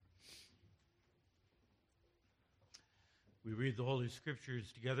We read the Holy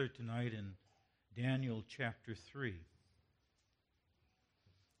Scriptures together tonight in Daniel chapter 3.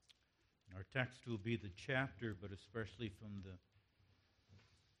 Our text will be the chapter, but especially from the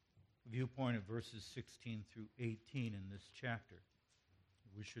viewpoint of verses 16 through 18 in this chapter.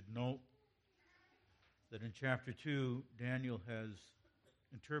 We should note that in chapter 2, Daniel has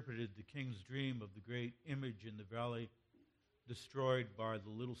interpreted the king's dream of the great image in the valley destroyed by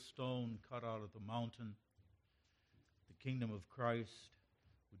the little stone cut out of the mountain. The kingdom of Christ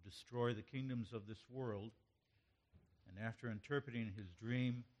would destroy the kingdoms of this world. And after interpreting his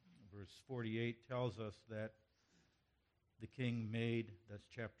dream, verse 48 tells us that the king made, that's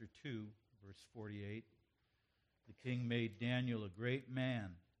chapter 2, verse 48, the king made Daniel a great man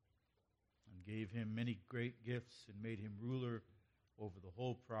and gave him many great gifts and made him ruler over the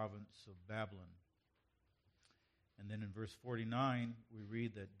whole province of Babylon. And then in verse 49, we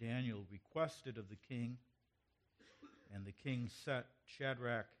read that Daniel requested of the king, and the king set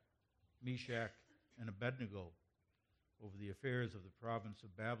Shadrach, Meshach, and Abednego over the affairs of the province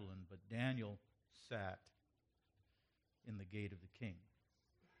of Babylon, but Daniel sat in the gate of the king.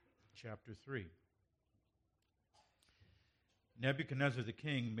 Chapter 3. Nebuchadnezzar the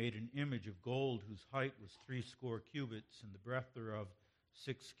king made an image of gold whose height was 60 cubits and the breadth thereof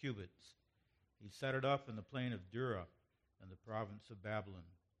 6 cubits. He set it up in the plain of Dura in the province of Babylon.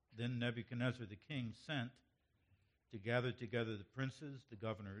 Then Nebuchadnezzar the king sent to gather together the princes, the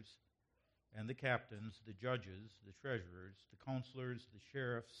governors, and the captains, the judges, the treasurers, the counselors, the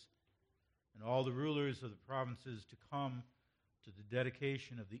sheriffs, and all the rulers of the provinces to come to the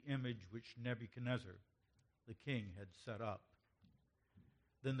dedication of the image which Nebuchadnezzar the king had set up.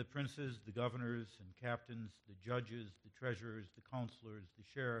 Then the princes, the governors, and captains, the judges, the treasurers, the counselors, the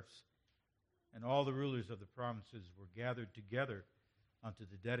sheriffs, and all the rulers of the provinces were gathered together unto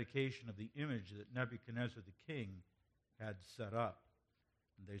the dedication of the image that Nebuchadnezzar the king had set up.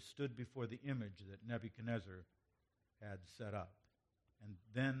 And they stood before the image that Nebuchadnezzar had set up. And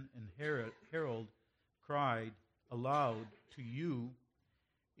then an herald cried aloud to you,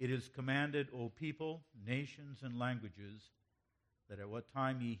 it is commanded, O people, nations, and languages, that at what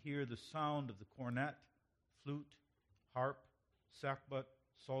time ye hear the sound of the cornet, flute, harp, sackbut,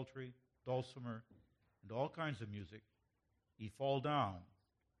 psaltery, dulcimer, and all kinds of music, ye fall down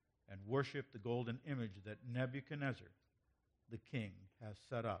and worship the golden image that Nebuchadnezzar the king has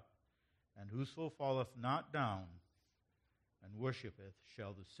set up. And whoso falleth not down and worshipeth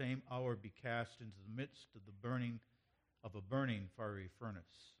shall the same hour be cast into the midst of a burning fiery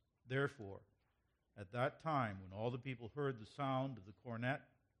furnace. Therefore, at that time, when all the people heard the sound of the cornet,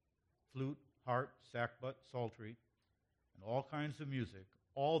 flute, harp, sackbut, psaltery, and all kinds of music,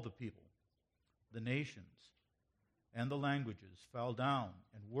 all the people, the nations, and the languages fell down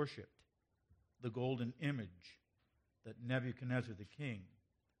and worshipped the golden image that Nebuchadnezzar the king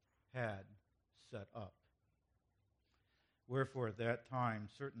had set up. Wherefore at that time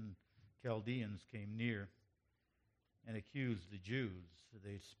certain Chaldeans came near and accused the Jews.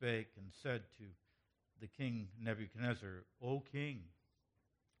 They spake and said to the king Nebuchadnezzar, O king,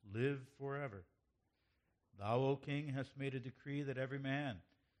 live forever. Thou, O king, hast made a decree that every man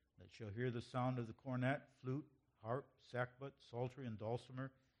that shall hear the sound of the cornet, flute, harp, sackbut, psaltery, and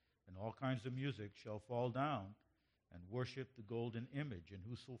dulcimer, and all kinds of music shall fall down and worship the golden image, and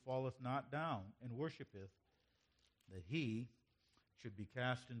whoso falleth not down and worshipeth, that he should be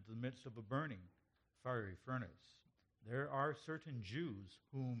cast into the midst of a burning fiery furnace. There are certain Jews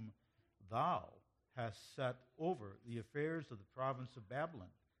whom thou hast set over the affairs of the province of Babylon,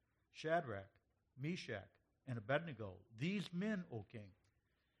 Shadrach, Meshach, and Abednego. These men, O king,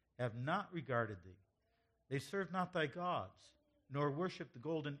 have not regarded thee. They serve not thy gods, nor worship the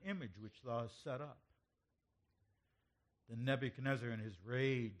golden image which thou hast set up. Then Nebuchadnezzar in his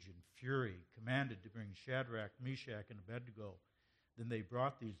rage and fury commanded to bring Shadrach, Meshach, and Abednego. Then they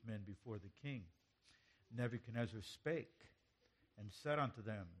brought these men before the king. Nebuchadnezzar spake and said unto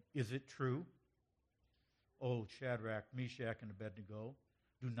them, Is it true, O Shadrach, Meshach, and Abednego,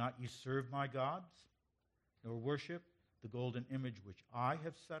 do not ye serve my gods, nor worship the golden image which I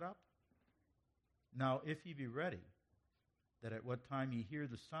have set up? Now if ye be ready, that at what time ye hear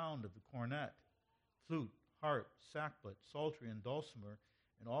the sound of the cornet, flute, harp, sackbut, psaltery, and dulcimer,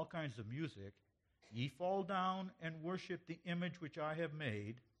 and all kinds of music, ye fall down and worship the image which I have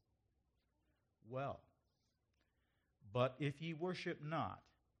made, well. But if ye worship not,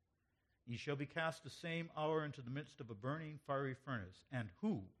 ye shall be cast the same hour into the midst of a burning fiery furnace. And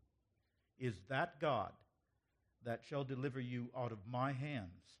who is that God that shall deliver you out of my hands?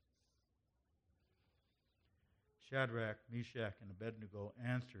 Shadrach, Meshach, and Abednego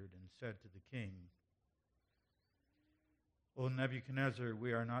answered and said to the king, O Nebuchadnezzar,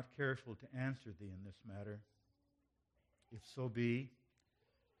 we are not careful to answer thee in this matter. If so be,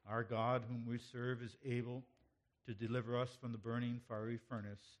 our God, whom we serve, is able to deliver us from the burning fiery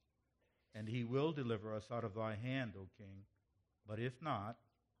furnace, and he will deliver us out of thy hand, O king. But if not,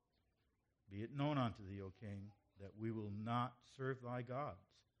 be it known unto thee, O king, that we will not serve thy gods,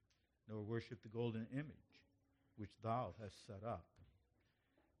 nor worship the golden image which thou hast set up.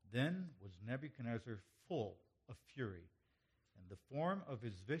 Then was Nebuchadnezzar full of fury, and the form of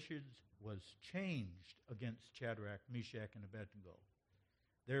his visage was changed against Shadrach, Meshach, and Abednego.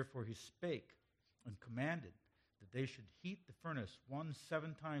 Therefore he spake and commanded that they should heat the furnace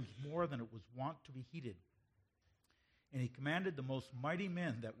 7 times more than it was wont to be heated. And he commanded the most mighty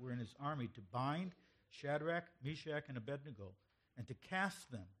men that were in his army to bind Shadrach, Meshach, and Abednego, and to cast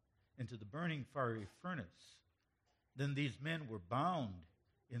them into the burning fiery furnace. Then these men were bound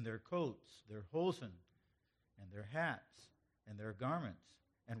in their coats, their hosen, and their hats, and their garments,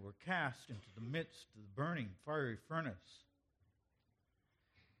 and were cast into the midst of the burning fiery furnace.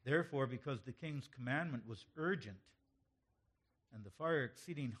 Therefore, because the king's commandment was urgent, and the fire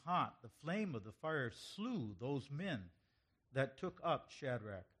exceeding hot, the flame of the fire slew those men that took up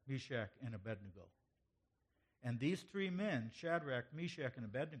Shadrach, Meshach, and Abednego. And these 3 men, Shadrach, Meshach, and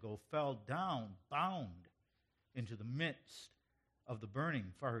Abednego, fell down, bound, into the midst of the burning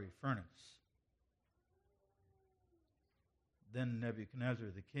fiery furnace. Then Nebuchadnezzar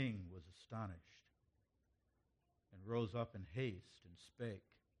the king was astonished, and rose up in haste, and spake,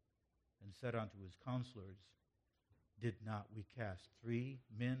 and said unto his counselors, Did not we cast 3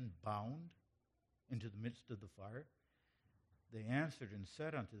 men bound into the midst of the fire? They answered and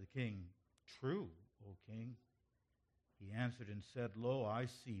said unto the king, True, O king. He answered and said, Lo, I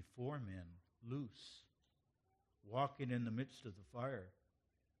see 4 men loose, walking in the midst of the fire,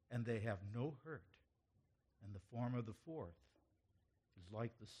 and they have no hurt, and the form of the 4th is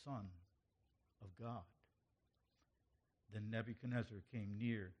like the Son of God. Then Nebuchadnezzar came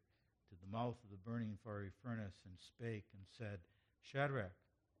near to the mouth of the burning fiery furnace, and spake and said, Shadrach,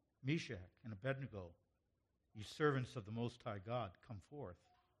 Meshach, and Abednego, ye servants of the Most High God, come forth,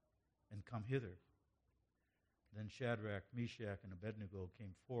 and come hither. Then Shadrach, Meshach, and Abednego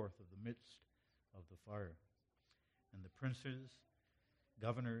came forth of the midst of the fire. And the princes,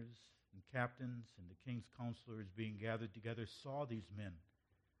 governors, and captains, and the king's counselors, being gathered together, saw these men,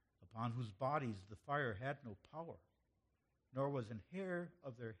 upon whose bodies the fire had no power, nor was an hair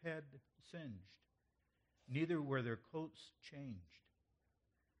of their head singed, neither were their coats changed,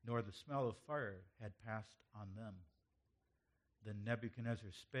 nor the smell of fire had passed on them. Then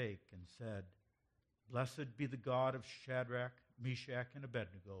Nebuchadnezzar spake and said, Blessed be the God of Shadrach, Meshach, and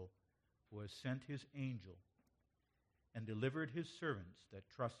Abednego, who has sent his angel and delivered his servants that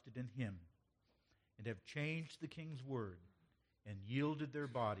trusted in him, and have changed the king's word, and yielded their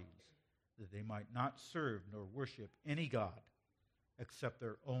bodies, that they might not serve nor worship any god except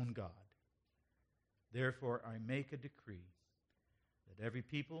their own God. Therefore I make a decree that every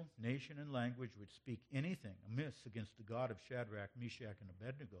people, nation, and language which speak anything amiss against the God of Shadrach, Meshach, and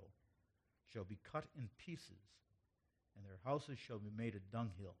Abednego shall be cut in pieces, and their houses shall be made a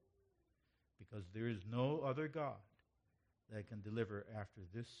dunghill, because there is no other God that can deliver after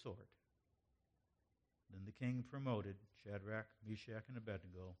this sort. Then the king promoted Shadrach, Meshach, and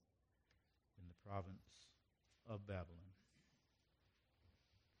Abednego in the province of Babylon.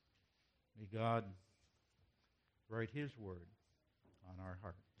 May God write his word on our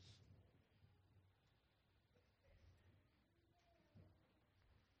hearts.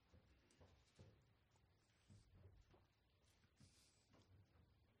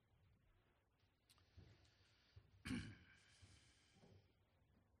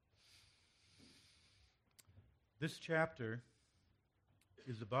 This chapter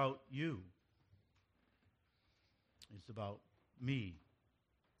is about you. It's about me.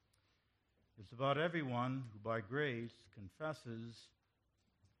 It's about everyone who by grace confesses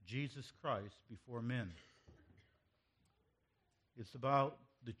Jesus Christ before men. It's about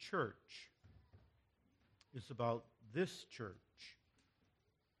the church. It's about this church.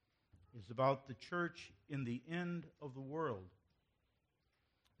 It's about the church in the end of the world.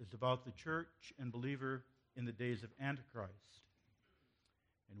 It's about the church and believer in the days of Antichrist,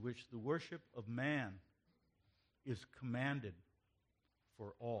 in which the worship of man is commanded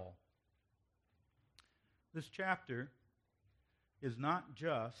for all. This chapter is not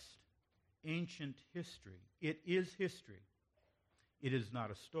just ancient history. It is history. It is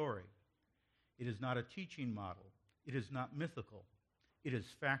not a story. It is not a teaching model. It is not mythical. It is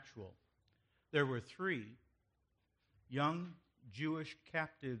factual. There were 3 young Jewish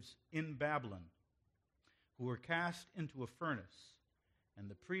captives in Babylon who were cast into a furnace, and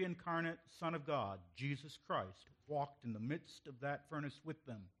the pre-incarnate Son of God, Jesus Christ, walked in the midst of that furnace with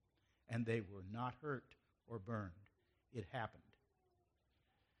them, and they were not hurt or burned. It happened.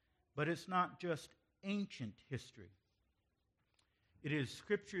 But it's not just ancient history. It is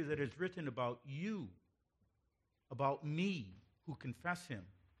Scripture that is written about you, about me, who confess him.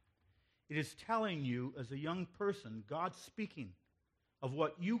 It is telling you, as a young person, God speaking of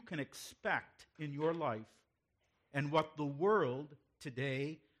what you can expect in your life and what the world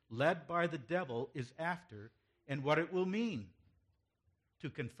today, led by the devil, is after, and what it will mean to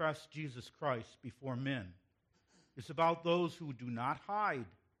confess Jesus Christ before men. It's about those who do not hide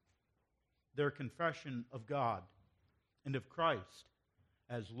their confession of God and of Christ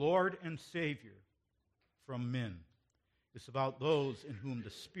as Lord and Savior from men. It's about those in whom the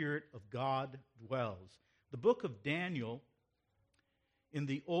Spirit of God dwells. The book of Daniel in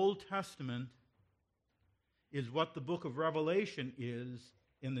the Old Testament is what the book of Revelation is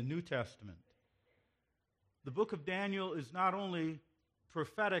in the New Testament. The book of Daniel is not only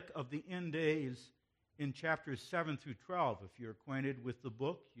prophetic of the end days in chapters 7 through 12. If you're acquainted with the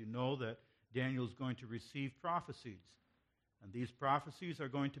book, you know that Daniel is going to receive prophecies. And these prophecies are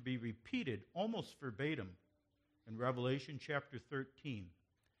going to be repeated almost verbatim in Revelation chapter 13,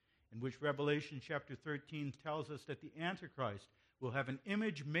 in which Revelation chapter 13 tells us that the Antichrist will have an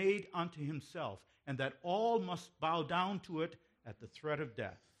image made unto himself, and that all must bow down to it at the threat of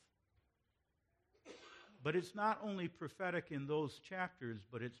death. But it's not only prophetic in those chapters,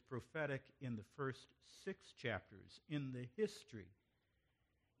 but it's prophetic in the first 6 chapters, in the history.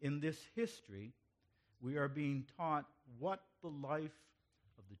 In this history, we are being taught what the life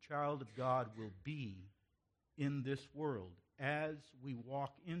of the child of God will be in this world as we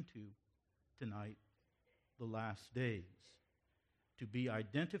walk into, tonight, the last days. To be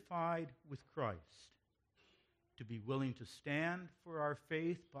identified with Christ, to be willing to stand for our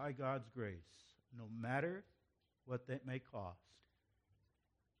faith by God's grace, no matter what that may cost.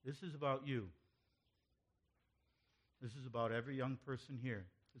 This is about you. This is about every young person here.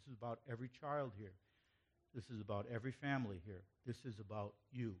 This is about every child here. This is about every family here. This is about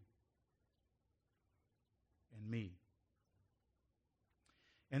you and me.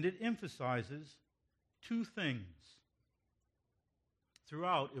 And it emphasizes 2 things.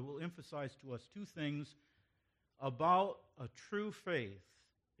 Throughout, it will emphasize to us 2 things about a true faith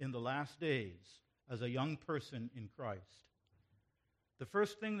in the last days as a young person in Christ. The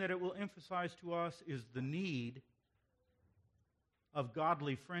first thing that it will emphasize to us is the need of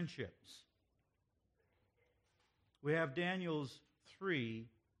godly friendships. We have Daniel's 3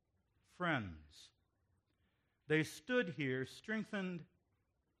 friends. They stood here strengthened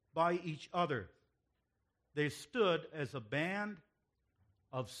by each other. They stood as a band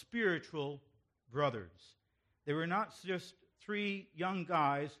of spiritual brothers. They were not just 3 young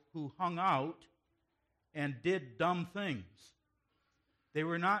guys who hung out and did dumb things. They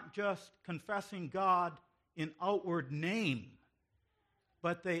were not just confessing God in outward name,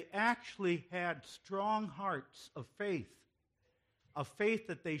 but they actually had strong hearts of faith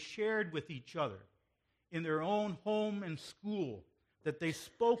that they shared with each other in their own home and school, that they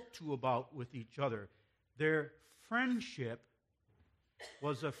spoke to about with each other. Their friendship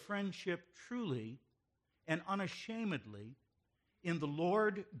was a friendship truly and unashamedly in the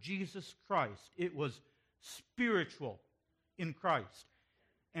Lord Jesus Christ. It was spiritual in Christ,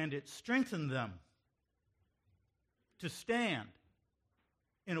 and it strengthened them to stand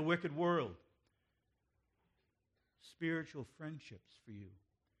in a wicked world. Spiritual friendships for you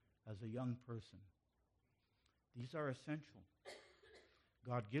as a young person. These are essential.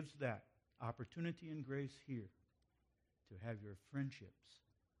 God gives that opportunity and grace here to have your friendships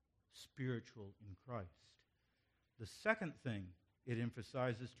spiritual in Christ. The second thing it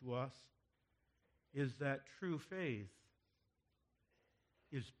emphasizes to us is that true faith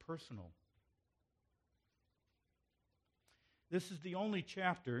is personal. This is the only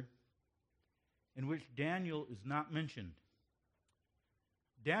chapter in which Daniel is not mentioned.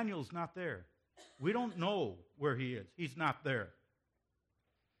 Daniel's not there. We don't know where he is. He's not there.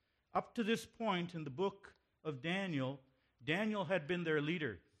 Up to this point in the book of Daniel, Daniel had been their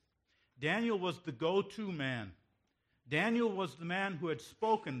leader. Daniel was the go-to man. Daniel was the man who had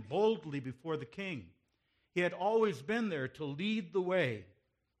spoken boldly before the king. He had always been there to lead the way.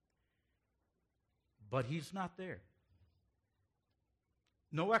 But he's not there.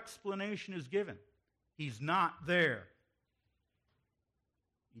 No explanation is given. He's not there.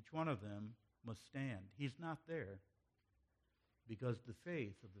 Each one of them must stand. He's not there because the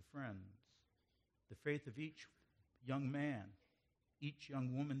faith of the friends, the faith of each young man, each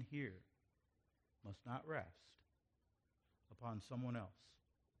young woman here, must not rest upon someone else,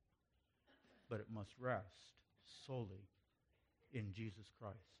 but it must rest solely in Jesus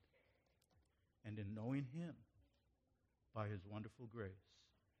Christ and in knowing him by his wonderful grace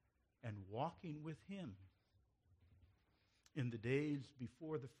and walking with him in the days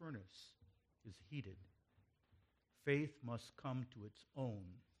before the furnace is heated. Faith must come to its own.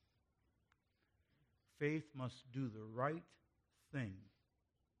 Faith must do the right thing,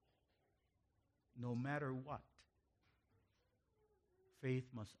 no matter what. Faith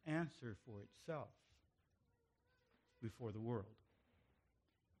must answer for itself before the world.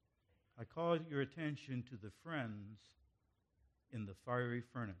 I call your attention to the friends in the fiery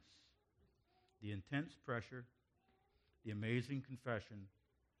furnace, the intense pressure, the amazing confession,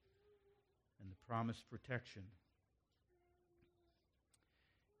 and the promised protection.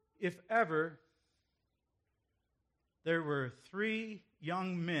 If ever there were 3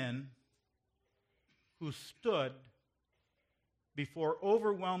 young men who stood before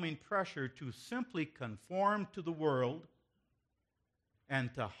overwhelming pressure to simply conform to the world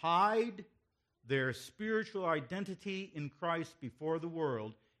and to hide their spiritual identity in Christ before the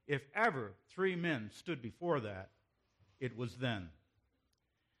world, if ever 3 men stood before that, it was then.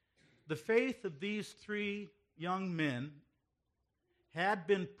 The faith of these 3 young men had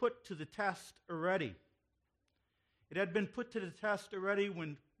been put to the test already. It had been put to the test already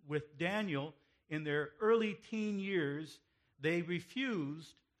when, with Daniel, in their early teen years, they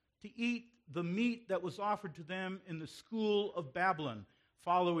refused to eat the meat that was offered to them in the school of Babylon,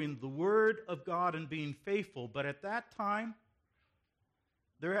 following the word of God and being faithful. But at that time,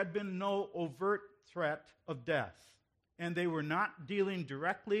 there had been no overt threat of death, and they were not dealing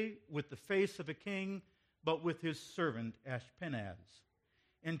directly with the face of a king, but with his servant Ashpenaz.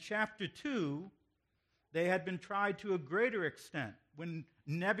 In chapter 2, they had been tried to a greater extent when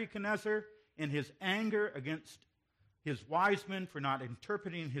Nebuchadnezzar, in his anger against his wise men for not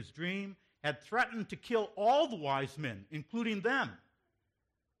interpreting his dream, had threatened to kill all the wise men, including them.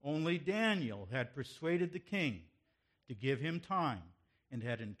 Only Daniel had persuaded the king to give him time and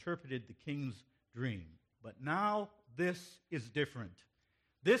had interpreted the king's dream. But now this is different.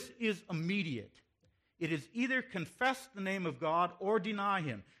 This is immediate. It is either confess the name of God or deny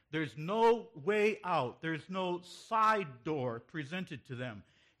him. There's no way out. There's no side door presented to them.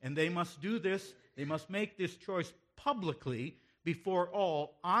 And they must do this. They must make this choice publicly before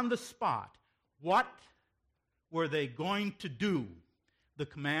all, on the spot. What were they going to do? The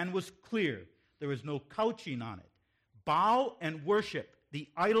command was clear. There was no couching on it. Bow and worship the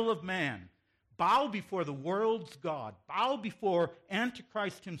idol of man. Bow before the world's God. Bow before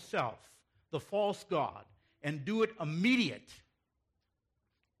Antichrist himself, the false god, and do it immediate,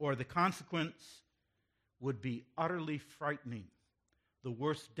 or the consequence would be utterly frightening, the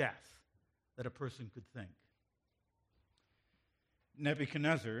worst death that a person could think.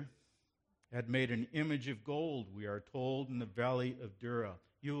 Nebuchadnezzar had made an image of gold, we are told, in the valley of Dura.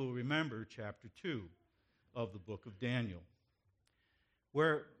 You will remember chapter 2 of the book of Daniel,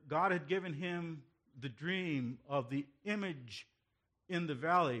 where God had given him the dream of the image in the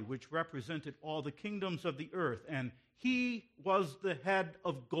valley, which represented all the kingdoms of the earth, and he was the head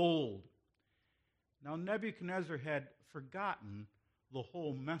of gold. Now Nebuchadnezzar had forgotten the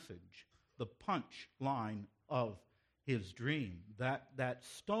whole message, the punch line of his dream, that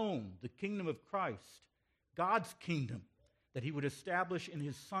stone, the kingdom of Christ, God's kingdom that he would establish in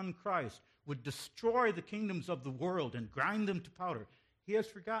his son Christ, would destroy the kingdoms of the world and grind them to powder. He has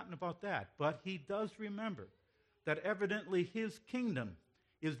forgotten about that, but he does remember that evidently his kingdom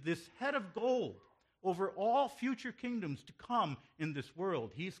is this head of gold over all future kingdoms to come in this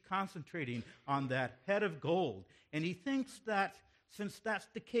world. He's concentrating on that head of gold, and he thinks that since that's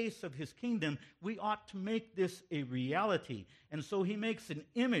the case of his kingdom, we ought to make this a reality. And so he makes an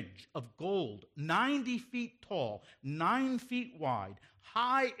image of gold, 90 feet tall, 9 feet wide,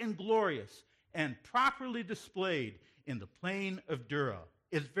 high and glorious, and properly displayed in the plain of Dura.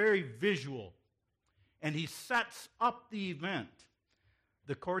 It's very visual. And he sets up the event.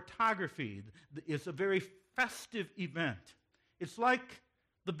 The choreography is a very festive event. It's like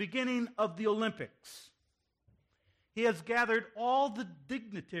the beginning of the Olympics. He has gathered all the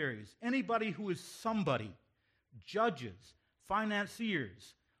dignitaries, anybody who is somebody, judges,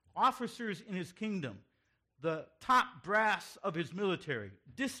 financiers, officers in his kingdom, the top brass of his military,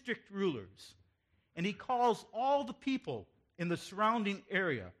 district rulers. And he calls all the people in the surrounding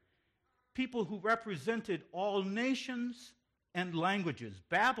area, people who represented all nations and languages.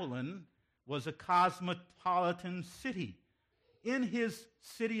 Babylon was a cosmopolitan city. in his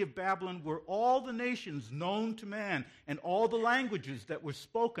city of Babylon were all the nations known to man and all the languages that were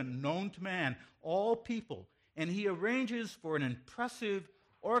spoken known to man, all people. And he arranges for an impressive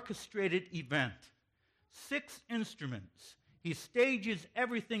orchestrated event. 6 instruments. He stages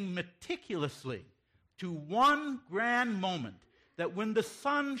everything meticulously to one grand moment, that when the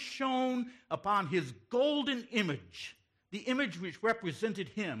sun shone upon his golden image, the image which represented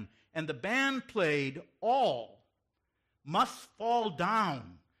him, and the band played, all must fall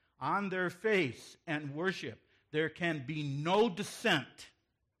down on their face and worship. There can be no dissent.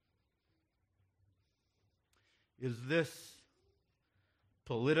 Is this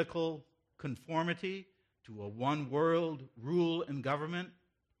political conformity to a one-world rule and government?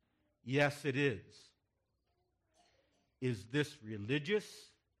 Yes, it is. Is this religious?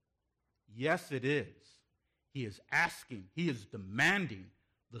 Yes, it is. He is asking, he is demanding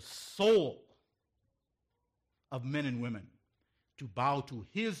the soul of men and women to bow to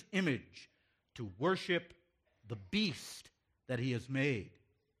his image, to worship the beast that he has made.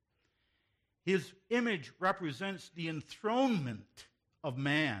 His image represents the enthronement of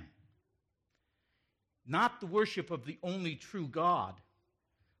man, not the worship of the only true God,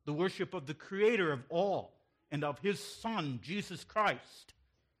 the worship of the creator of all and of his Son, Jesus Christ,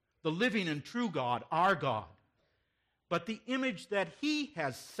 the living and true God, our God, but the image that he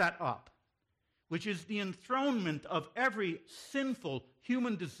has set up, which is the enthronement of every sinful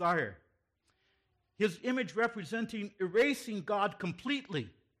human desire. His image representing erasing God completely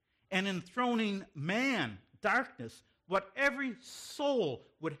and enthroning man, darkness, what every soul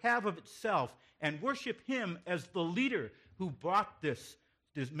would have of itself, and worship him as the leader who brought this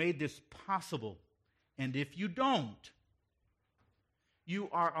made this possible. And if you don't, you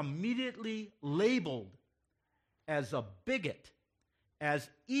are immediately labeled as a bigot, as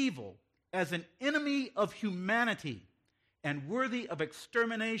evil, as an enemy of humanity, and worthy of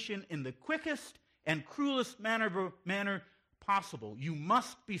extermination in the quickest and cruelest manner possible. You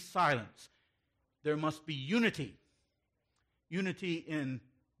must be silenced. There must be unity. Unity in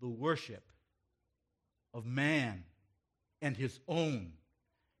the worship of man and his own,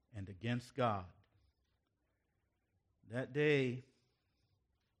 and against God. That day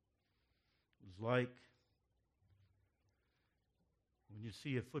was like when you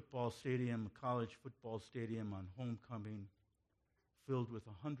see a football stadium, a college football stadium on homecoming, filled with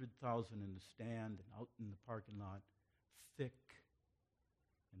 100,000 in the stand and out in the parking lot, thick,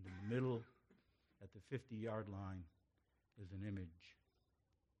 and in the middle, at the 50-yard line, is an image.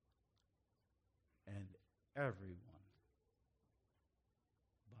 And everyone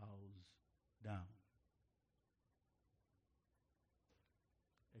bows down.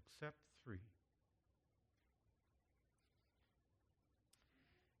 Except 3.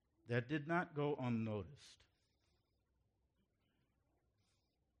 That did not go unnoticed.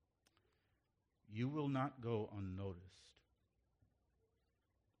 You will not go unnoticed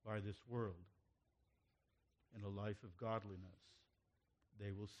by this world in a life of godliness.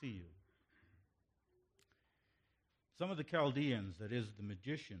 They will see you. Some of the Chaldeans, that is, the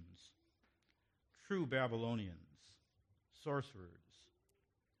magicians, true Babylonians, sorcerers,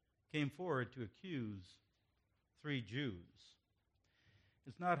 came forward to accuse 3 Jews.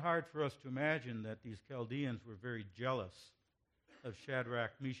 It's not hard for us to imagine that these Chaldeans were very jealous of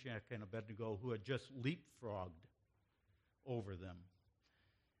Shadrach, Meshach, and Abednego, who had just leapfrogged over them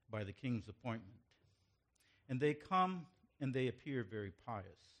by the king's appointment. And they come and they appear very pious.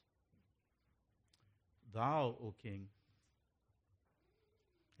 Thou, O king,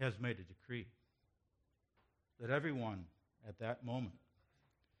 has made a decree that everyone at that moment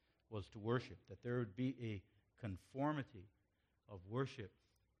was to worship, that there would be a conformity of worship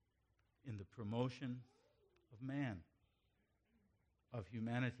in the promotion of man, of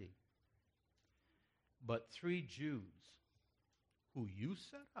humanity. But 3 Jews who you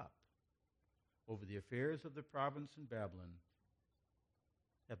set up over the affairs of the province in Babylon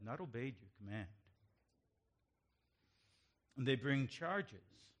have not obeyed your command. And they bring charges.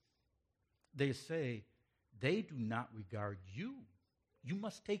 They say, they do not regard you. You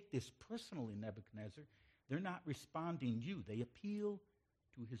must take this personally, Nebuchadnezzar. They're not responding you. They appeal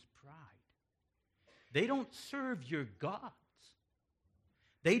to his pride. They don't serve your gods.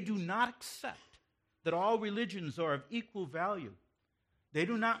 They do not accept that all religions are of equal value. They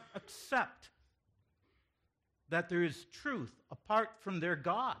do not accept that there is truth apart from their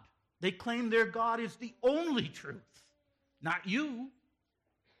God. They claim their God is the only truth, not you.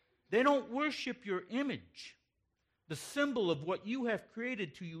 They don't worship your image, the symbol of what you have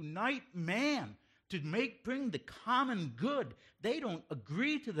created to unite man, to bring the common good. They don't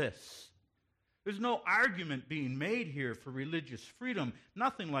agree to this. There's no argument being made here for religious freedom,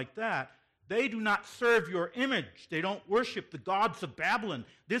 nothing like that. They do not serve your image. They don't worship the gods of Babylon.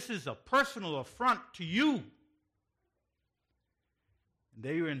 This is a personal affront to you. And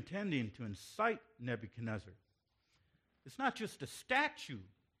they are intending to incite Nebuchadnezzar. It's not just a statue,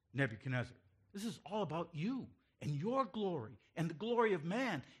 Nebuchadnezzar. This is all about you and your glory and the glory of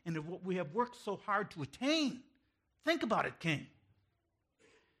man and of what we have worked so hard to attain. Think about it, King.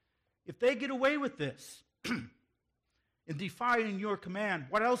 If they get away with this in defying your command,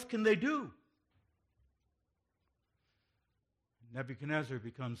 what else can they do? Nebuchadnezzar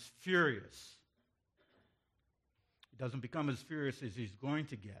becomes furious. He doesn't become as furious as he's going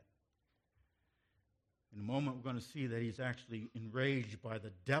to get. In a moment, we're going to see that he's actually enraged by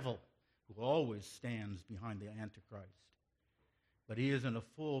the devil, who always stands behind the Antichrist. But he isn't a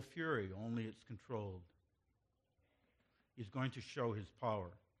full fury, only it's controlled. He's going to show his power.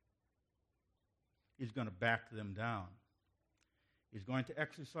 He's going to back them down. He's going to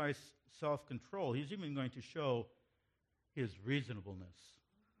exercise self-control. He's even going to show his reasonableness.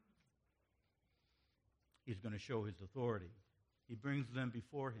 He's going to show his authority. He brings them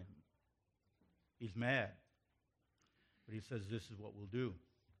before him. He's mad. But he says, this is what we'll do.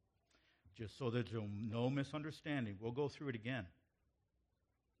 Just so there's no misunderstanding. We'll go through it again.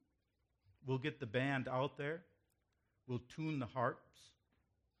 We'll get the band out there. We'll tune the harps.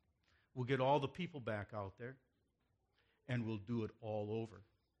 We'll get all the people back out there. And we'll do it all over.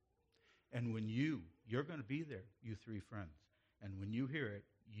 And when you're going to be there, you three friends. And when you hear it,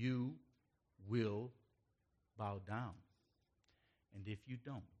 you will bow down. And if you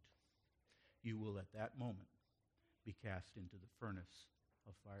don't, you will at that moment be cast into the furnace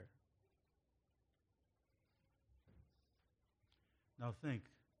of fire. Now think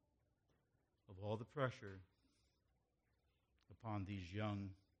of all the pressure upon these young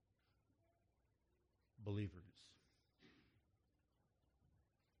believers.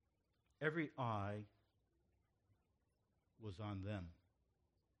 Every eye was on them.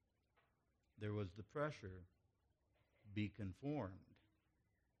 There was the pressure, be conformed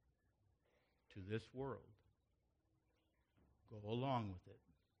to this world. Go along with it.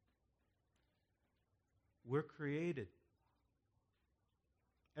 We're created.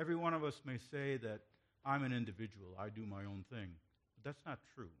 Every one of us may say that I'm an individual, I do my own thing. But that's not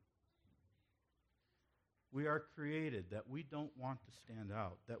true. We are created that we don't want to stand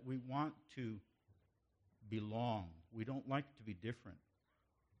out, that we want to belong. We don't like to be different.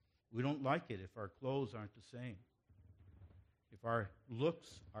 We don't like it if our clothes aren't the same, if our looks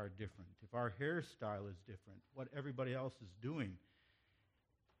are different, if our hairstyle is different, what everybody else is doing.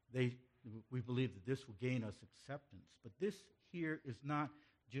 We believe that this will gain us acceptance. But this here is not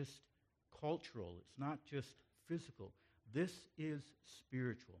just cultural. It's not just physical. This is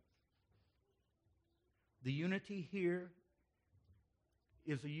spiritual. The unity here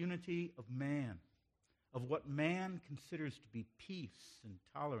is a unity of man, of what man considers to be peace and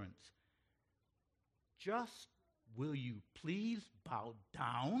tolerance. Just will you please bow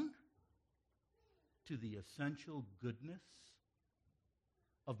down to the essential goodness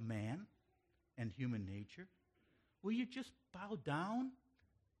of man and human nature? Will you just bow down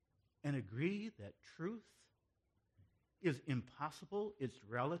and agree that truth is impossible, it's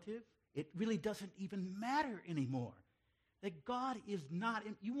relative, it really doesn't even matter anymore? That God is not,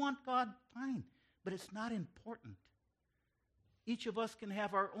 you want God, fine, but it's not important. Each of us can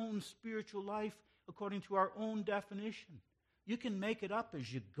have our own spiritual life according to our own definition. You can make it up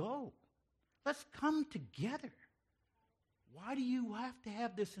as you go. Let's come together. Why do you have to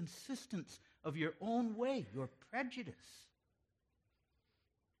have this insistence of your own way, your prejudice?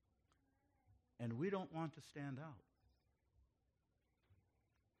 And we don't want to stand out.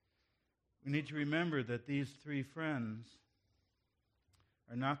 We need to remember that these three friends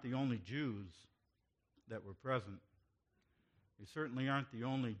are not the only Jews that were present. They certainly aren't the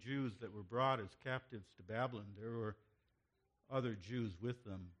only Jews that were brought as captives to Babylon. There were other Jews with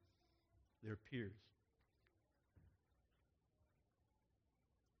them, their peers,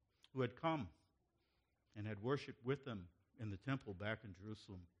 who had come and had worshipped with them in the temple back in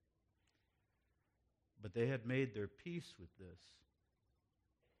Jerusalem. But they had made their peace with this.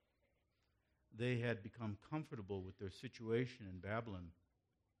 They had become comfortable with their situation in Babylon.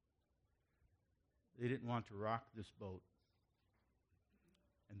 They didn't want to rock this boat.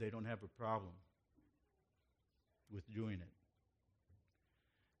 And they don't have a problem with doing it.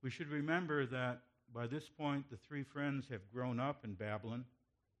 We should remember that by this point, the three friends have grown up in Babylon.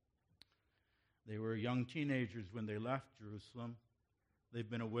 They were young teenagers when they left Jerusalem. They've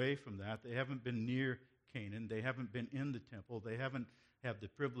been away from that. They haven't been near Canaan. They haven't been in the temple. They haven't had the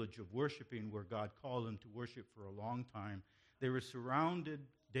privilege of worshiping where God called them to worship for a long time. They were surrounded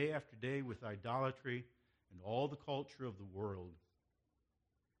day after day with idolatry and all the culture of the world.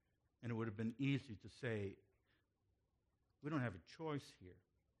 And it would have been easy to say, we don't have a choice here.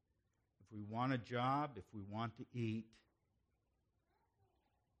 If we want a job, if we want to eat,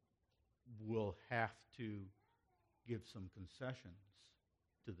 we'll have to give some concessions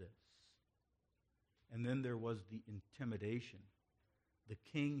to this. And then there was the intimidation. The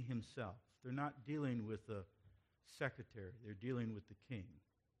king himself. They're not dealing with a secretary. They're dealing with the king.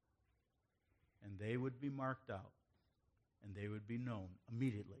 And they would be marked out. And they would be known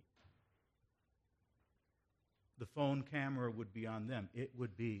immediately. The phone camera would be on them. It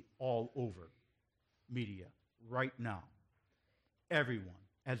would be all over media right now. Everyone,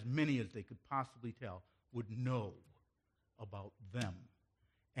 as many as they could possibly tell, would know about them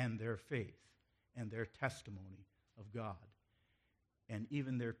and their faith and their testimony of God. And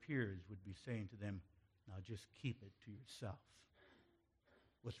even their peers would be saying to them, now just keep it to yourself.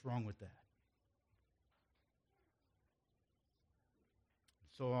 What's wrong with that?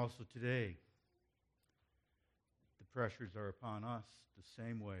 So also today, the pressures are upon us the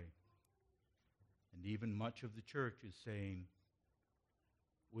same way. And even much of the church is saying,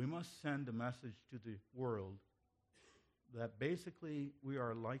 we must send a message to the world that basically we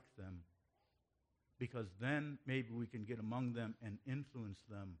are like them, because then maybe we can get among them and influence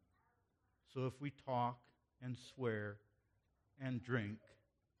them. So if we talk and swear and drink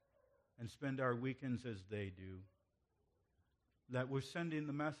and spend our weekends as they do, that we're sending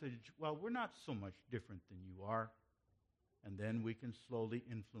the message, well, we're not so much different than you are. And then we can slowly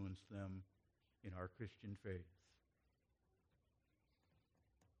influence them in our Christian faith.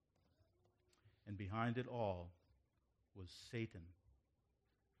 And behind it all was Satan.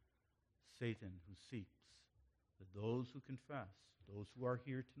 Satan who seeks that those who confess, those who are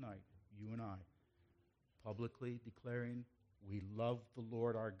here tonight, you and I, publicly declaring we love the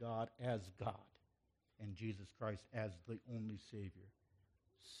Lord our God as God and Jesus Christ as the only Savior.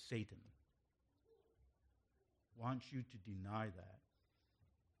 Satan wants you to deny that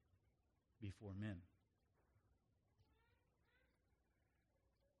before men.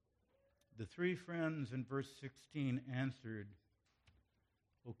 The three friends in verse 16 answered,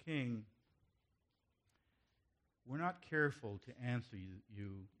 O king, we're not careful to answer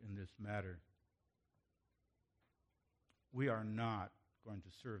you in this matter. We are not going to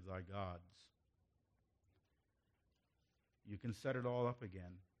serve thy gods. You can set it all up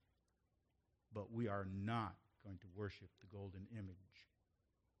again, but we are not going to worship the golden image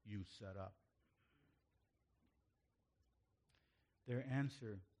you set up. Their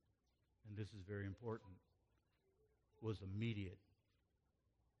answer, and this is very important, was immediate.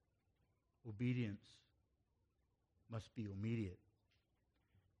 Obedience must be immediate.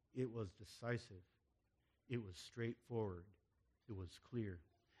 It was decisive. It was straightforward. It was clear.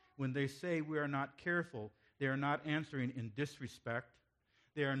 When they say we are not careful, they are not answering in disrespect.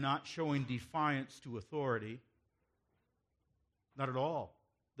 They are not showing defiance to authority. Not at all.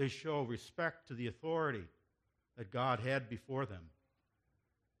 They show respect to the authority that God had before them.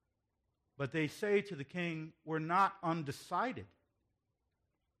 But they say to the king, we're not undecided.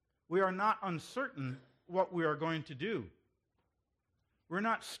 We are not uncertain what we are going to do. We're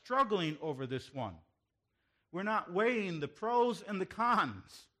not struggling over this one. We're not weighing the pros and the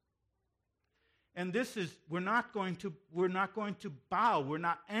cons. And this is, we're not going to bow. We're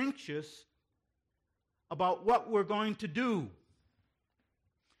not anxious about what we're going to do.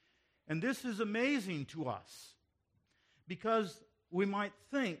 And this is amazing to us, because we might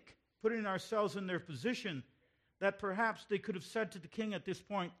think, putting ourselves in their position, that perhaps they could have said to the king at this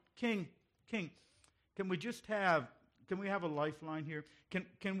point, King, can we have a lifeline here?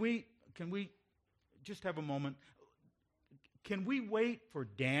 Can we just have a moment? Can we wait for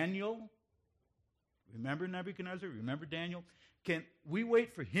Daniel? Remember Nebuchadnezzar? Remember Daniel? Can we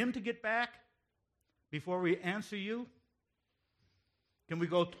wait for him to get back before we answer you? Can we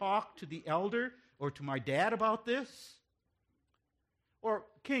go talk to the elder or to my dad about this? Or,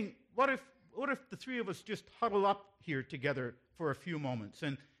 King, what if the three of us just huddle up here together for a few moments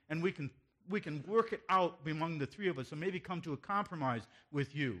and we can work it out among the three of us and maybe come to a compromise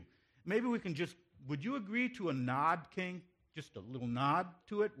with you? Maybe we can would you agree to a nod, King? Just a little nod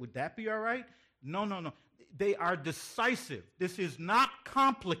to it? Would that be all right? No. They are decisive. This is not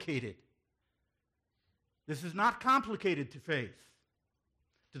complicated. This is not complicated to faith.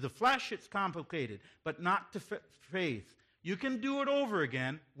 To the flesh, it's complicated, but not to faith. You can do it over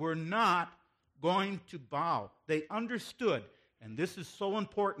again. We're not going to bow. They understood, and this is so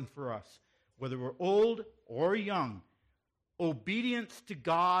important for us. whether we're old or young, obedience to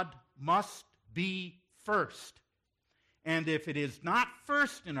God must be first. And if it is not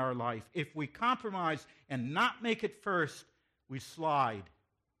first in our life, if we compromise and not make it first, we slide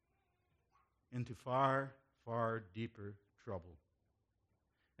into far, far deeper trouble.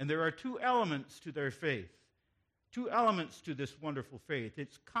 And there are two elements to their faith, two elements to this wonderful faith.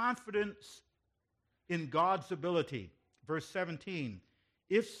 It's confidence in God's ability. Verse 17,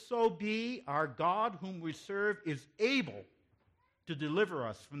 if so be our God whom we serve is able to deliver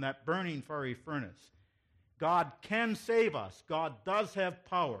us from that burning fiery furnace. God can save us. God does have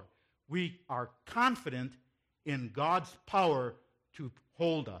power. We are confident in God's power to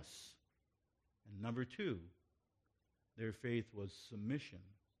hold us. And number two, their faith was submission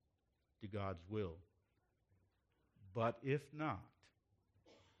to God's will. But if not,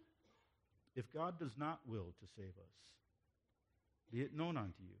 if God does not will to save us, be it known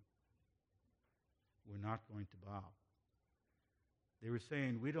unto you, we're not going to bow. They were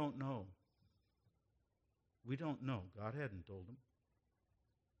saying, we don't know. We don't know. God hadn't told them.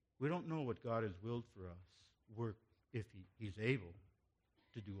 We don't know what God has willed for us, if He's able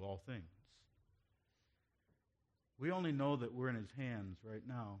to do all things. We only know that we're in His hands right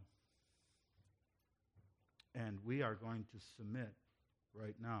now. And we are going to submit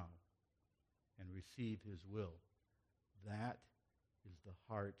right now and receive His will. That is the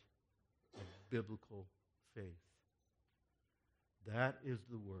heart of biblical faith. That is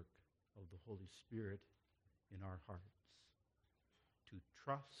the work of the Holy Spirit in our hearts. To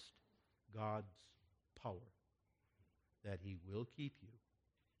trust God's power, that He will keep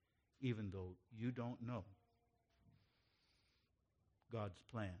you, even though you don't know God's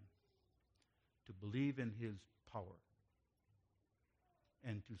plan. To believe in His power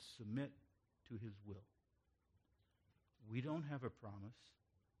and to submit to His will. We don't have a promise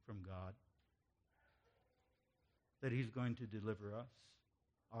from God that He's going to deliver us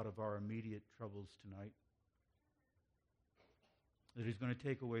out of our immediate troubles tonight, that He's going to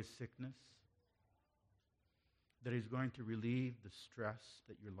take away sickness, that He's going to relieve the stress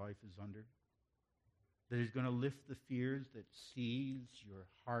that your life is under, that He's going to lift the fears that seize your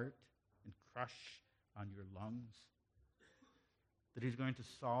heart and crush on your lungs, that He's going to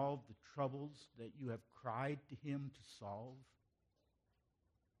solve the troubles that you have cried to Him to solve.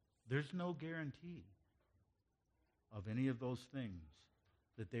 There's no guarantee of any of those things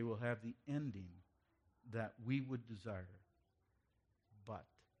that they will have the ending that we would desire. But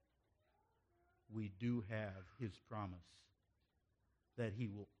we do have His promise that He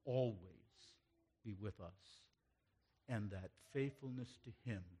will always be with us, and that faithfulness to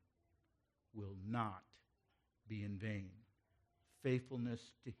Him will not be in vain. Faithfulness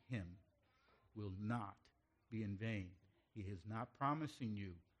to Him will not be in vain. He is not promising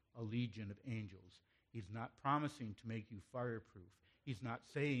you a legion of angels. He's not promising to make you fireproof. He's not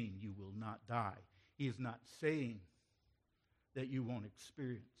saying you will not die. He is not saying that you won't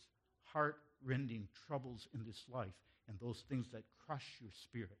experience heart-rending troubles in this life and those things that crush your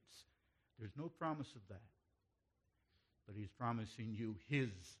spirits. There's no promise of that. But He's promising you His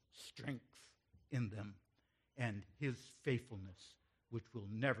strength in them and His faithfulness, which will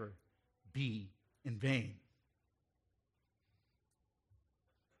never be in vain.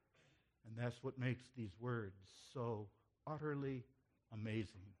 And that's what makes these words so utterly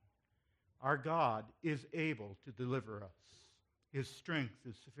amazing. Our God is able to deliver us. His strength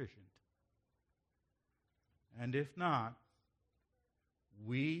is sufficient. And if not,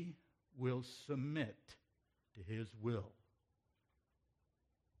 we will submit to His will,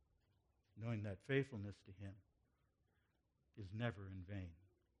 knowing that faithfulness to Him is never in vain.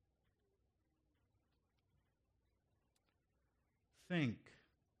 Think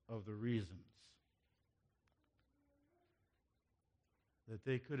of the reasons that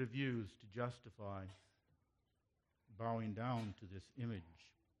they could have used to justify bowing down to this image.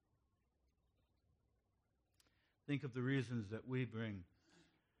 Think of the reasons that we bring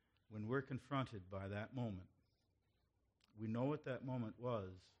when we're confronted by that moment. We know what that moment was,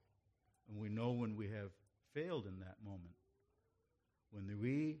 and we know when we have failed in that moment. When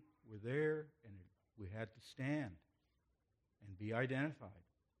we were there and we had to stand and be identified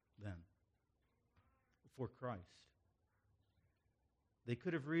then before Christ. They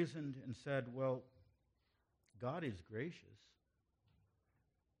could have reasoned and said, well, God is gracious.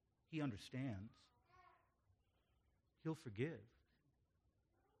 He understands. He'll forgive.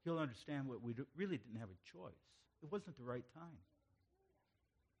 He'll understand what we really didn't have a choice. It wasn't the right time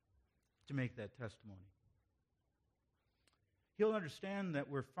to make that testimony. He'll understand that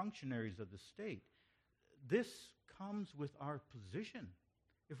we're functionaries of the state. This comes with our position.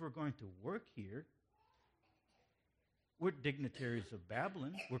 if we're going to work here. We're dignitaries of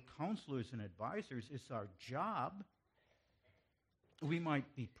Babylon. We're counselors and advisors. It's our job. We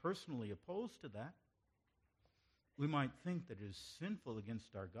might be personally opposed to that. We might think that it is sinful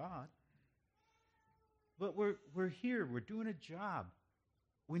against our God. But we're here. We're doing a job.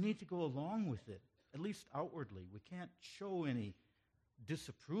 We need to go along with it, at least outwardly. We can't show any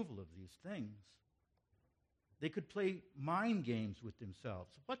disapproval of these things. They could play mind games with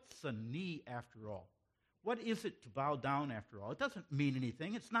themselves. What's a knee after all? What is it to bow down after all? It doesn't mean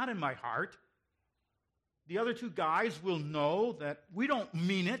anything. It's not in my heart. The other two guys will know that we don't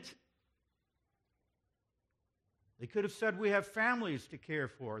mean it. They could have said we have families to care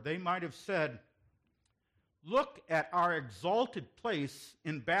for. They might have said, look at our exalted place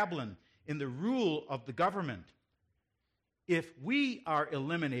in Babylon, in the rule of the government. If we are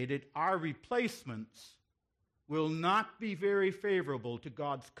eliminated, our replacements will not be very favorable to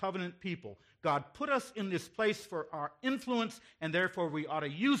God's covenant people. God put us in this place for our influence, and therefore we ought to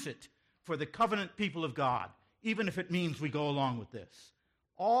use it for the covenant people of God, even if it means we go along with this.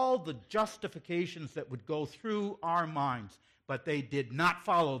 All the justifications that would go through our minds, but they did not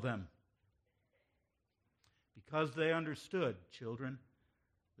follow them. Because they understood, children,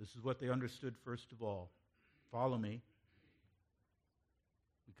 this is what they understood first of all. Follow me.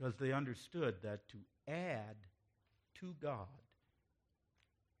 Because they understood that to add to God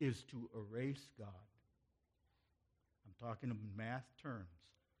is to erase God. I'm talking in math terms.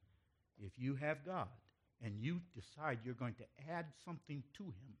 If you have God and you decide you're going to add something to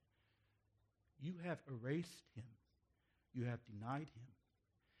him, you have erased him. You have denied him.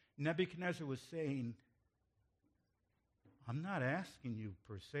 Nebuchadnezzar was saying, I'm not asking you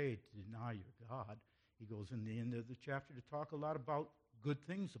per se to deny your God. He goes in the end of the chapter to talk a lot about good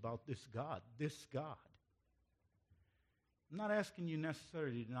things about this God, this God. I'm not asking you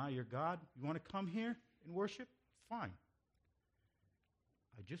necessarily to deny your God. You want to come here and worship? Fine.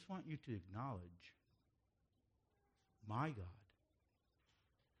 I just want you to acknowledge my God.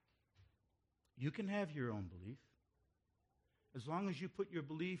 You can have your own belief as long as you put your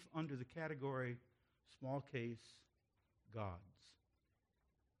belief under the category small case gods.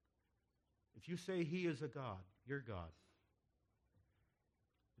 If you say he is a God, your God,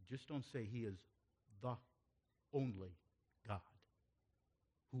 but just don't say he is the only God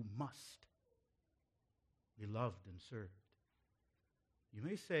who must be loved and served. You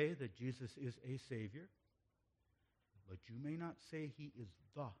may say that Jesus is a Savior, but you may not say he is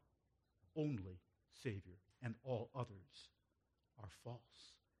the only Savior, and all others are false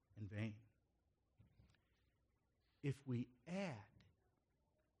and vain. If we add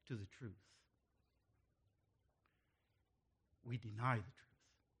to the truth, we deny the truth.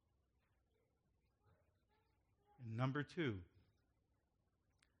 And number two,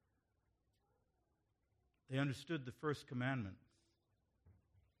 they understood the first commandment.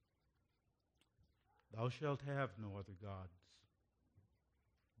 Thou shalt have no other gods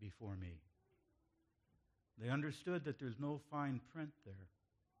before me. They understood that there's no fine print there.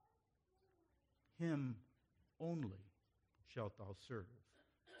 Him only shalt thou serve.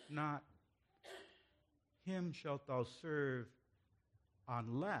 Not him shalt thou serve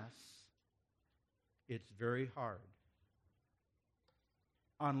unless it's very hard.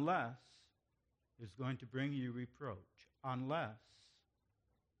 Unless it's going to bring you reproach. Unless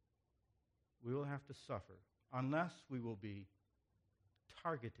we will have to suffer. Unless we will be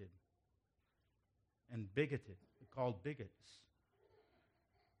targeted and bigoted, called bigots.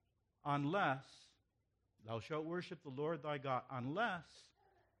 Unless thou shalt worship the Lord thy God, unless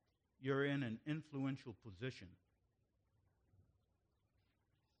you're in an influential position.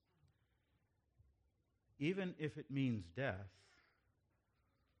 Even if it means death,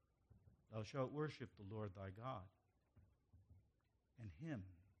 thou shalt worship the Lord thy God, and him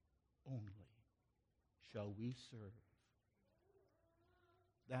only shall we serve.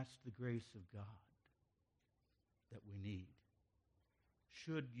 That's the grace of God that we need.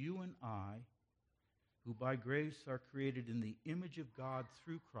 Should you and I, who by grace are created in the image of God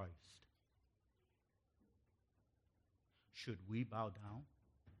through Christ, should we bow down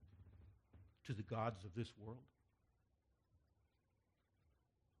to the gods of this world?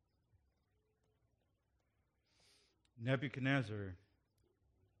 Nebuchadnezzar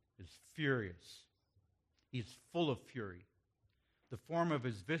is furious. He's full of fury. The form of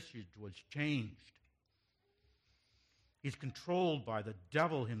his visage was changed. He's controlled by the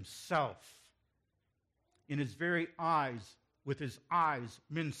devil himself. In his very eyes, with his eyes,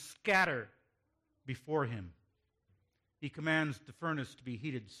 men scatter before him. He commands the furnace to be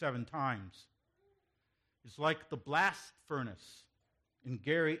heated 7 times. It's like the blast furnace in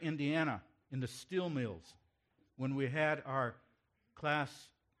Gary, Indiana, in the steel mills, when we had our class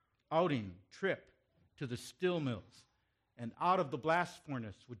outing trip to the steel mills. And out of the blast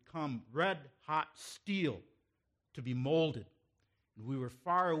furnace would come red-hot steel to be molded. And we were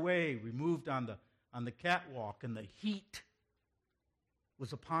far away, removed on the catwalk, and the heat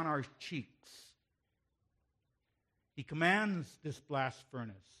was upon our cheeks. He commands this blast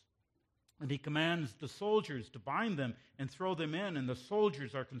furnace, and he commands the soldiers to bind them and throw them in, and the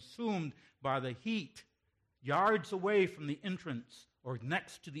soldiers are consumed by the heat yards away from the entrance or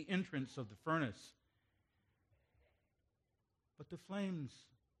next to the entrance of the furnace. But the flames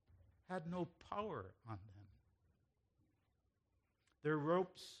had no power on them. Their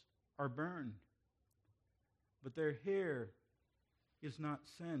ropes are burned, but their hair is not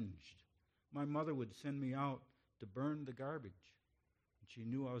singed. My mother would send me out to burn the garbage. And she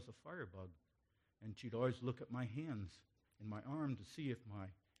knew I was a firebug. And she'd always look at my hands and my arm to see if my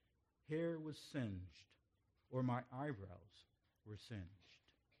hair was singed or my eyebrows were singed.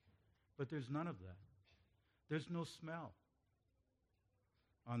 But there's none of that. There's no smell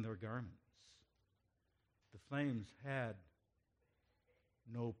on their garments. The flames had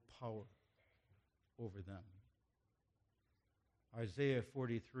no power over them. Isaiah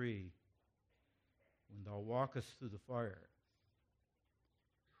 43, when thou walkest through the fire,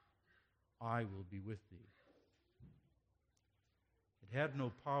 I will be with thee. It had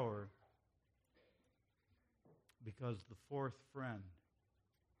no power because the fourth friend,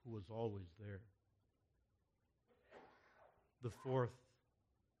 who was always there, the fourth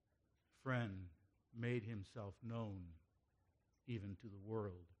friend made himself known even to the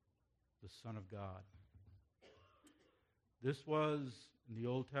world, the Son of God. This was, in the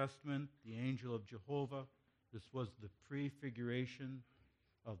Old Testament, the angel of Jehovah. This was the prefiguration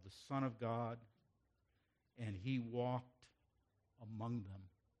of the Son of God, and he walked among them.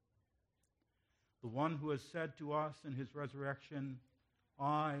 The one who has said to us in his resurrection,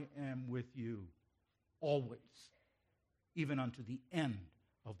 I am with you always, even unto the end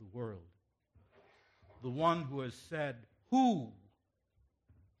of the world. The one who has said, who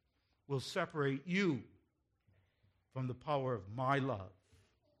will separate you from the power of my love?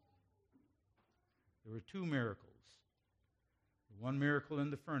 There were two miracles. The one miracle in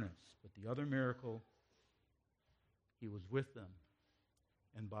the furnace, but the other miracle, he was with them.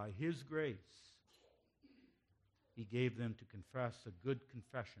 And by his grace, he gave them to confess a good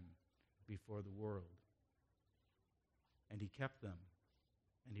confession before the world. And he kept them,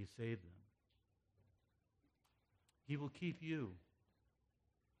 and he saved them. He will keep you.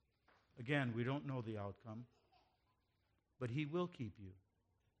 Again, we don't know the outcome, but he will keep you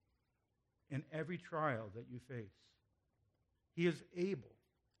in every trial that you face. He is able,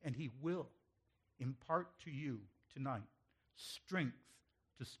 and he will impart to you tonight strength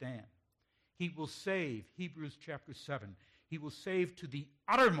to stand. He will save, Hebrews chapter 7, he will save to the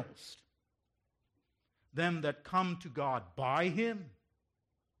uttermost them that come to God by him.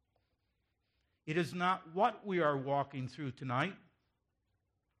 It is not what we are walking through tonight.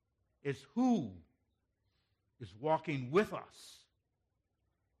 It's who is walking with us.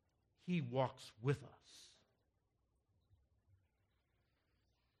 He walks with us.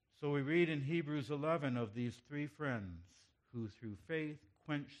 So we read in Hebrews 11 of these three friends who through faith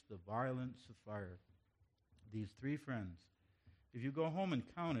quenched the violence of fire. These three friends. If you go home and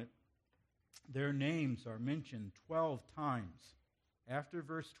count it, their names are mentioned 12 times. After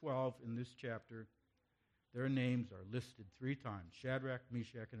verse 12 in this chapter, their names are listed 3 times. Shadrach,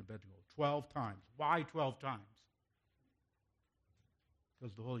 Meshach, and Abednego. 12 times. Why 12 times?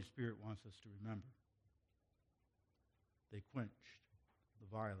 Because the Holy Spirit wants us to remember. They quenched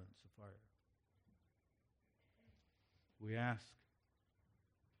the violence of fire. We ask,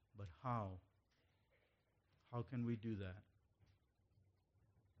 but how? How can we do that?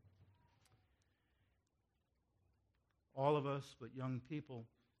 All of us, but young people,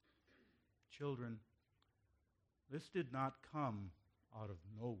 children, this did not come out of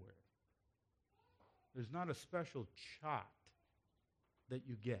nowhere. There's not a special shot that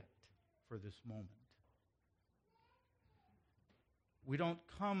you get for this moment. We don't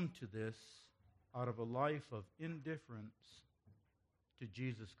come to this out of a life of indifference to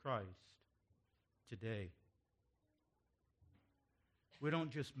Jesus Christ today. We don't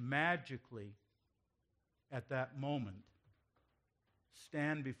just magically, at that moment,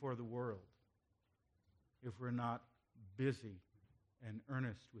 stand before the world if we're not busy and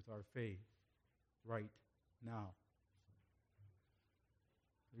earnest with our faith right now.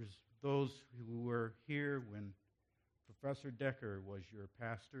 There's those who were here when Professor Decker was your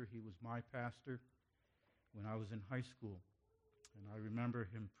pastor. He was my pastor when I was in high school. And I remember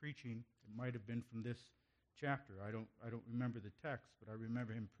him preaching. It might have been from this chapter. I don't remember the text, but I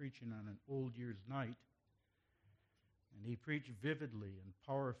remember him preaching on an old year's night. And he preached vividly and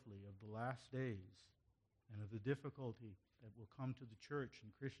powerfully of the last days and of the difficulty that will come to the church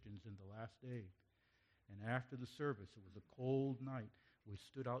and Christians in the last day. And after the service, it was a cold night. We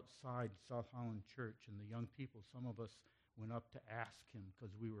stood outside South Holland Church, and the young people, some of us went up to ask him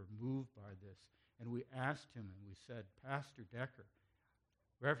because we were moved by this. And we asked him, and we said, Pastor Decker,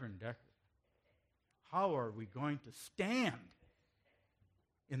 Reverend Decker, how are we going to stand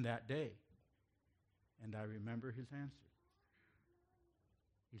in that day? And I remember his answer.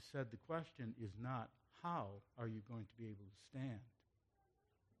 He said, the question is not, how are you going to be able to stand?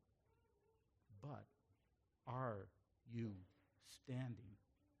 But, are you standing?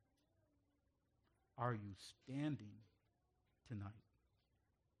 Are you standing tonight?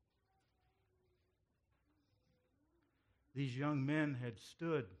 These young men had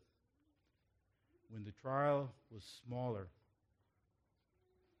stood when the trial was smaller.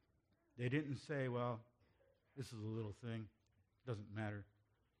 They didn't say, well, this is a little thing, doesn't matter.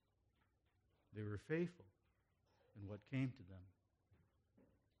 They were faithful in what came to them.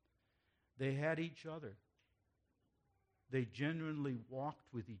 They had each other. They genuinely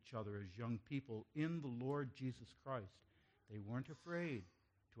walked with each other as young people in the Lord Jesus Christ. They weren't afraid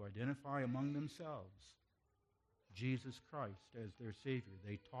to identify among themselves Jesus Christ as their Savior.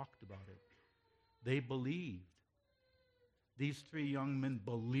 They talked about it. They believed. These three young men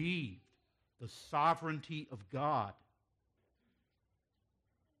believed the sovereignty of God.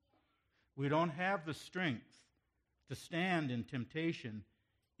 We don't have the strength to stand in temptation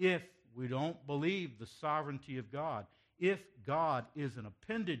if we don't believe the sovereignty of God. If God is an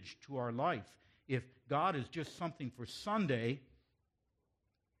appendage to our life, if God is just something for Sunday,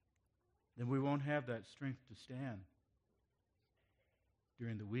 then we won't have that strength to stand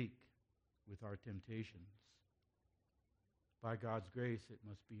during the week with our temptations. By God's grace, it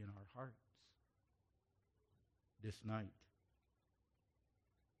must be in our hearts this night.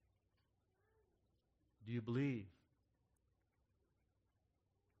 Do you believe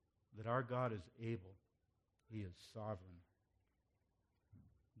that our God is able? He is sovereign.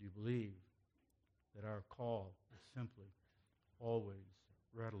 Do you believe that our call is simply, always,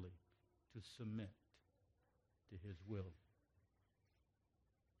 readily to submit to his will?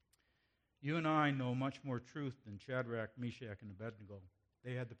 You and I know much more truth than Shadrach, Meshach, and Abednego.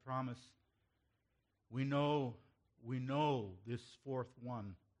 They had the promise. We know this fourth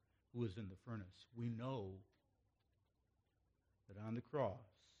one who was in the furnace. We know that on the cross,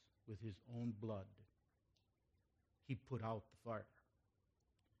 with his own blood, he put out the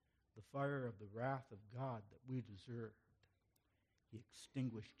fire of the wrath of God that we deserved. He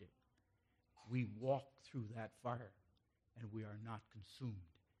extinguished it. We walk through that fire, and we are not consumed.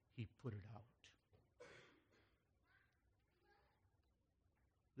 He put it out.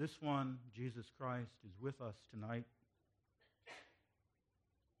 This one, Jesus Christ, is with us tonight.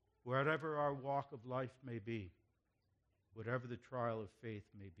 Wherever our walk of life may be, whatever the trial of faith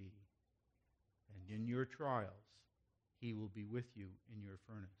may be, and in your trials, he will be with you in your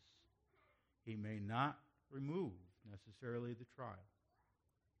furnace. He may not remove necessarily the trial,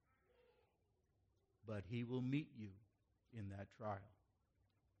 but he will meet you in that trial,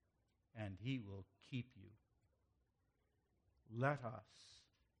 and he will keep you. Let us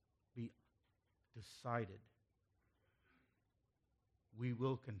be decided. We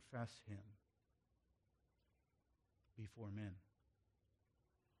will confess him before men.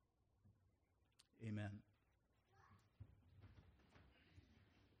 Amen.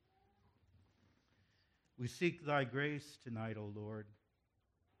 We seek thy grace tonight, O Lord.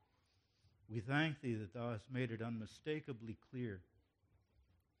 We thank thee that thou hast made it unmistakably clear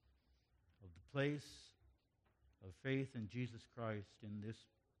of the place of faith in Jesus Christ in this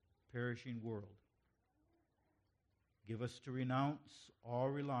perishing world. Give us to renounce all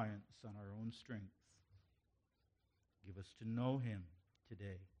reliance on our own strength. Give us to know him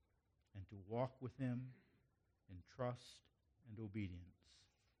today and to walk with him in trust and obedience.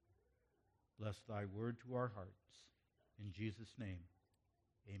 Bless thy word to our hearts. In Jesus' name,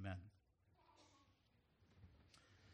 amen.